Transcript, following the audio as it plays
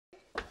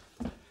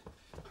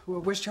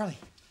Where's Charlie?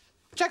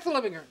 Check the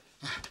living room.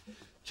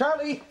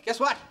 Charlie, guess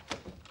what?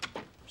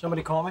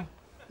 Somebody call me?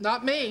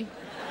 Not me.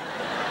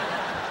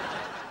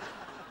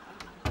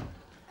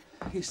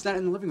 He's not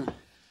in the living room.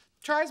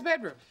 Try his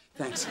bedroom.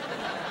 Thanks.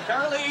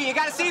 Charlie, you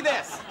gotta see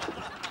this.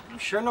 You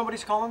sure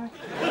nobody's calling me?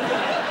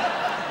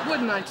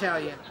 Wouldn't I tell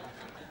you?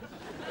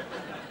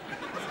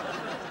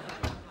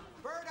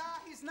 Berta,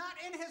 he's not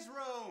in his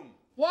room.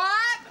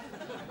 What?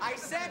 I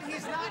said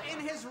he's not in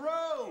his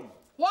room.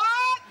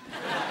 What?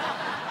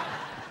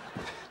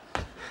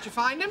 Did you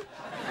find him?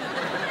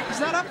 He's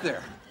not up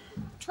there.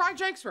 Try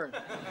Jake's room.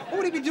 What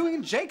would he be doing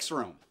in Jake's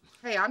room?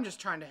 Hey, I'm just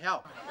trying to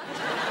help.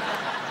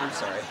 I'm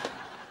sorry.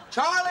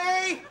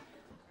 Charlie!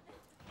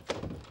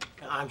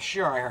 I'm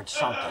sure I heard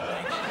something.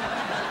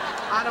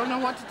 I don't know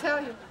what to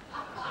tell you.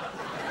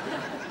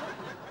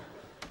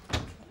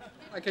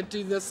 I could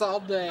do this all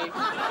day.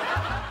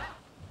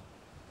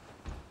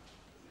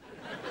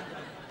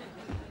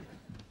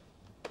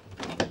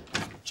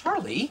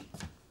 Charlie?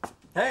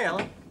 Hey,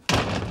 Alan.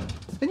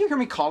 Didn't you hear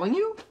me calling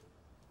you?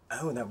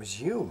 Oh, that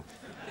was you.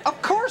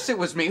 Of course it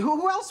was me.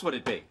 Who else would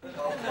it be?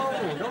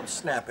 Oh, don't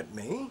snap at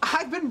me.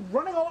 I've been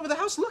running all over the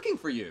house looking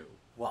for you.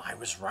 Well, I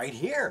was right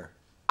here.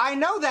 I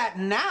know that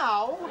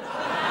now.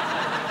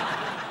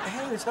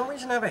 Hey, there's no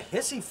reason to have a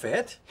hissy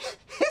fit.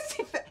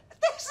 Hissy fit?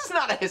 This is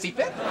not a hissy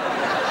fit.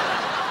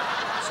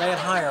 Say it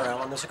higher,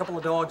 Alan. There's a couple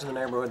of dogs in the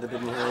neighborhood that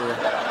didn't hear you.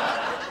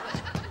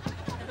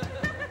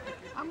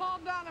 I'm all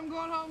done. I'm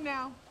going home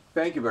now.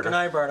 Thank you, Berta. Good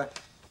night, Berta.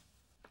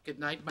 Good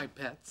night, my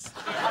pets.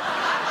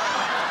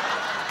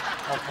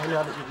 Okay,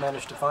 now that you've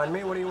managed to find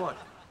me, what do you want?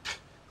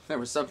 There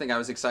was something I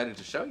was excited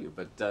to show you,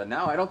 but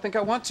now I don't think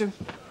I want to.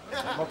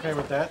 I'm okay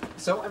with that.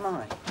 So am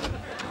I.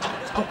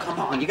 Oh, come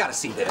on. You gotta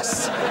see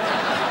this.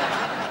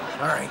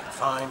 All right,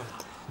 fine.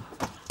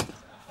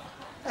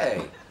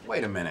 Hey,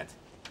 wait a minute.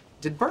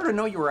 Did Berta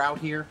know you were out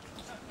here?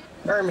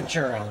 Very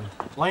mature, Alan.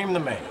 Blame the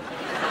maid.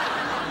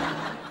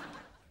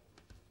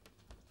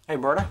 Hey,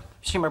 Berta,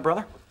 you see my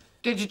brother?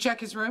 Did you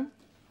check his room?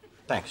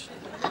 Thanks.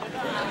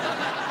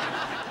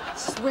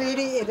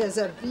 Sweetie, it is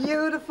a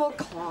beautiful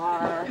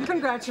car.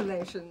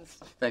 Congratulations.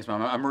 Thanks,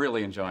 Mama. I'm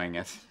really enjoying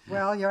it.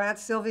 Well, your Aunt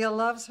Sylvia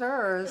loves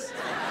hers.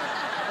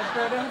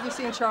 Berta, have you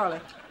seen Charlie?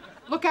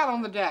 Look out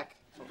on the deck.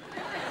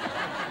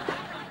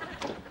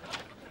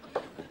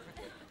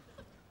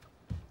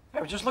 I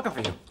was just looking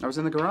for you. I was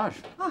in the garage.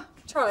 Oh,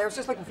 Charlie, I was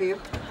just looking for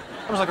you.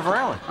 I was looking for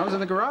Alan. I was in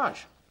the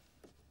garage.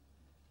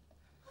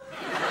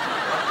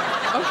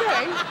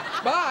 Okay,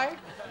 bye.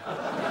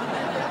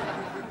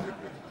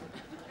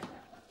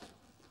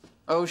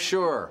 Oh,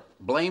 sure.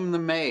 Blame the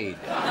maid.